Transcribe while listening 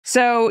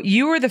So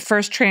you were the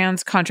first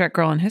trans contract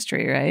girl in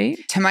history, right?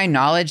 To my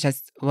knowledge,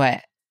 that's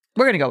what...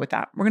 We're going to go with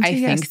that. We're going to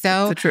say I think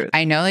so. It's the truth.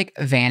 I know like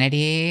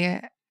Vanity,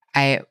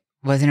 I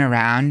wasn't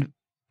around,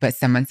 but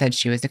someone said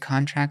she was a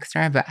contract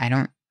star, but I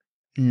don't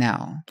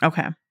know.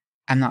 Okay.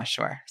 I'm not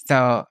sure.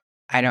 So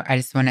I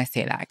just want to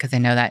say that because I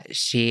know that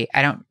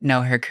I don't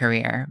know her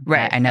career.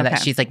 Right. I know that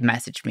she's like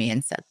messaged me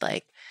and said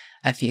like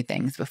a few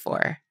things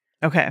before.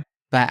 Okay.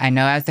 But I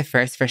know I was the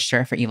first for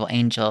sure for Evil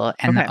Angel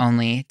and the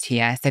only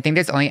TS. I think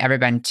there's only ever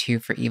been 2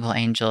 for Evil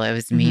Angel. It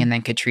was me and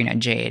then Katrina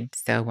Jade.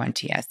 So 1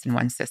 TS and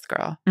 1 cis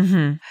girl.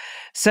 Mm-hmm.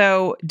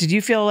 So did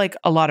you feel like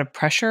a lot of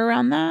pressure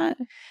around that?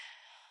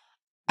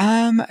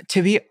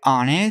 To be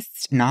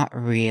honest, not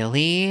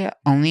really.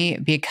 Only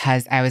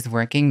because I was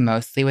working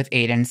mostly with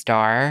Aiden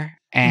Starr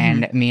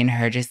and me and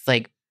her just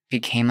like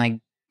became like,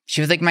 she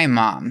was like my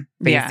mom,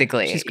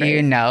 basically, she's great.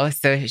 you know?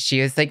 So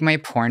she was like my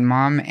porn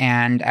mom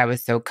and I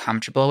was so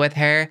comfortable with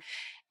her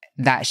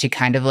that she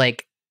kind of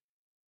like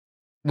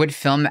would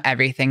film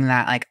everything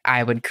that like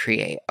I would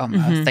create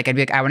almost. Like I'd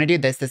be like, I want to do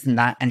this, this and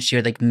that. And she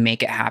would like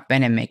make it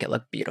happen and make it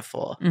look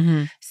beautiful.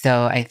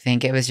 So I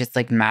think it was just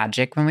like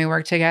magic when we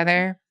worked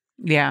together.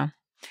 Yeah.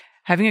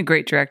 Having a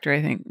great director,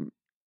 I think,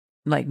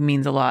 like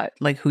means a lot,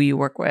 like who you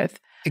work with.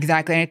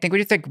 Exactly. And I think we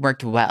just like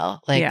worked well.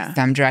 Like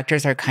some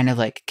directors are kind of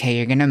like, okay,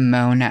 you're going to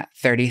moan at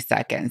 30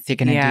 seconds. You're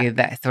going to do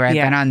this. Where I've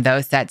been on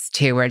those sets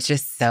too, where it's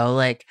just so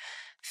like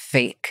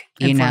fake,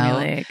 you know,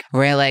 formulaic.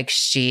 Where like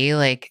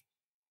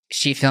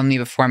she filmed me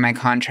before my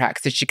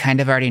contract. So she kind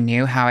of already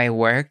knew how I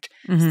worked.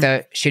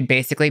 So she'd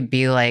basically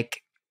be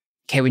like,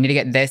 okay, we need to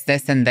get this,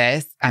 this, and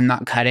this. I'm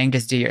not cutting,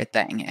 just do your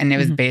thing. And it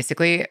was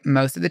basically,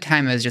 most of the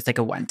time, it was just like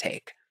a 1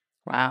 take.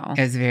 Wow.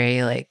 It was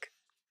very like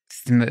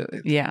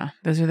smooth. Yeah.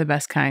 Those are the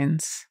best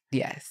kinds.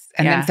 Yes.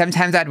 And then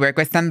sometimes I'd work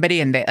with somebody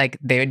and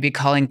they would be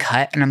calling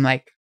cut. And I'm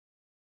like,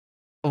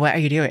 what are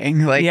you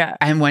doing? Like,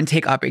 I'm 1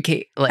 take Aubrey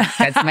Kate. Like,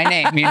 that's my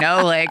name, you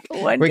know? Like,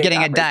 we're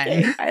getting it done.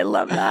 Kate. I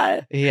love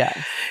that. Yeah.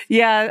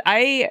 Yeah.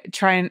 I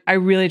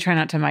really try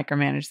not to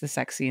micromanage the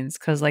sex scenes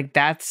because like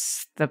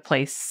that's the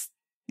place.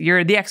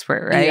 You're the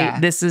expert, right? Yeah.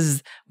 This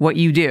is what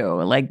you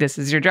do. Like, this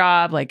is your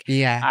job. Like,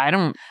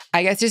 I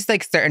guess just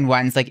like certain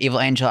ones, like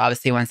Evil Angel,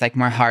 obviously one's like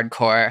more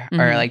hardcore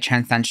or like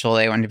transensual.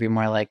 They want to be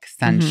more like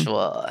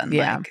sensual. And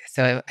like,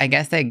 so I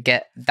guess I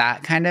get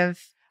that kind of,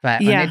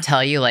 but when they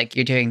tell you like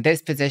you're doing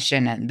this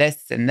position and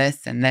this and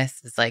this and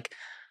this, it's like,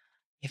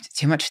 you have to do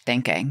too much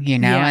thinking, you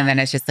know? And then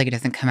it's just like, it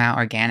doesn't come out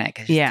organic.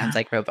 It just becomes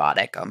like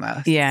robotic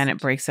almost. Yeah. And it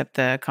breaks up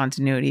the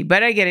continuity.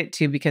 But I get it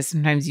too, because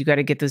sometimes you got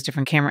to get those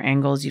different camera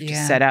angles. You have to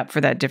set up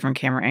for that different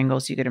camera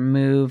angles. You got to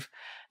move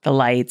the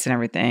lights and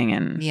everything.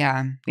 And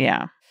yeah.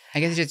 I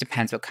guess it just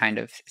depends what kind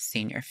of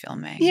scene you're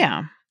filming.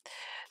 Yeah.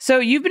 So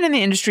you've been in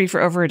the industry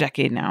for over a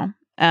decade now.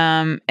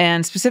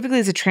 And specifically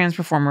as a trans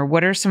performer,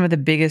 what are some of the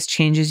biggest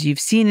changes you've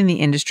seen in the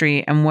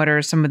industry? And what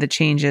are some of the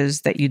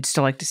changes that you'd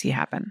still like to see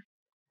happen?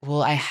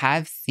 Well, I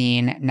have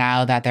seen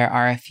now that there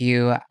are a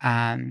few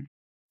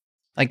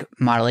like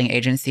modeling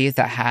agencies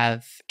that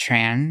have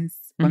trans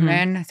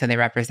women. So they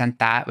represent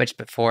that, which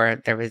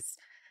before there was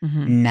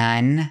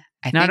none.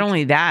 Not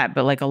only that,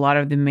 but like a lot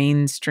of the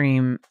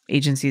mainstream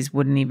agencies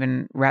wouldn't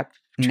even rep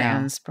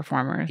trans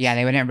performers. Yeah,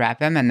 they wouldn't rep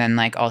them. And then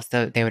like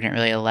also they wouldn't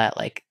really let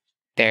like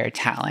their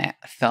talent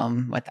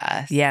film with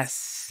us. Yes.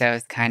 So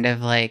it's kind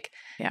of like,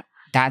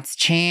 that's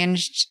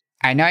changed.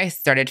 I know I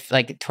started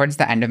like towards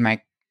the end of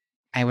my,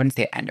 I wouldn't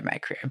say end of my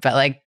career, but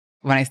like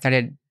when I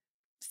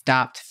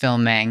stopped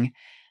filming,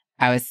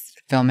 I was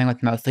filming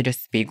with mostly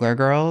just Spiegler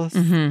girls,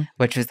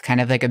 which was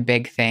kind of like a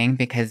big thing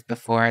because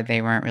before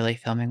they weren't really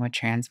filming with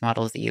trans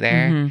models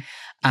either.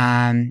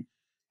 And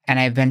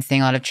I've been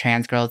seeing a lot of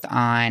trans girls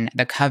on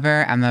the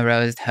cover. Emma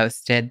Rose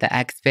hosted the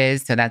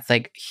XBiz. So that's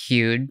like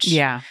huge.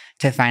 Yeah.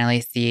 To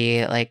finally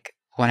see like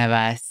one of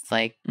us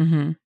like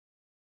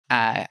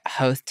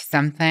host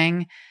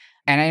something.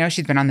 And I know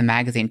she's been on the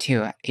magazine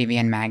too,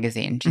 AVN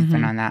magazine. She's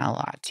been on that a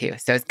lot too.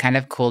 So it's kind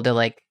of cool to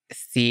like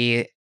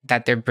see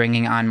that they're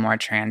bringing on more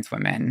trans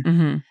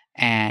women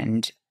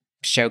and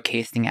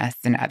showcasing us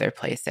in other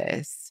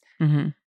places.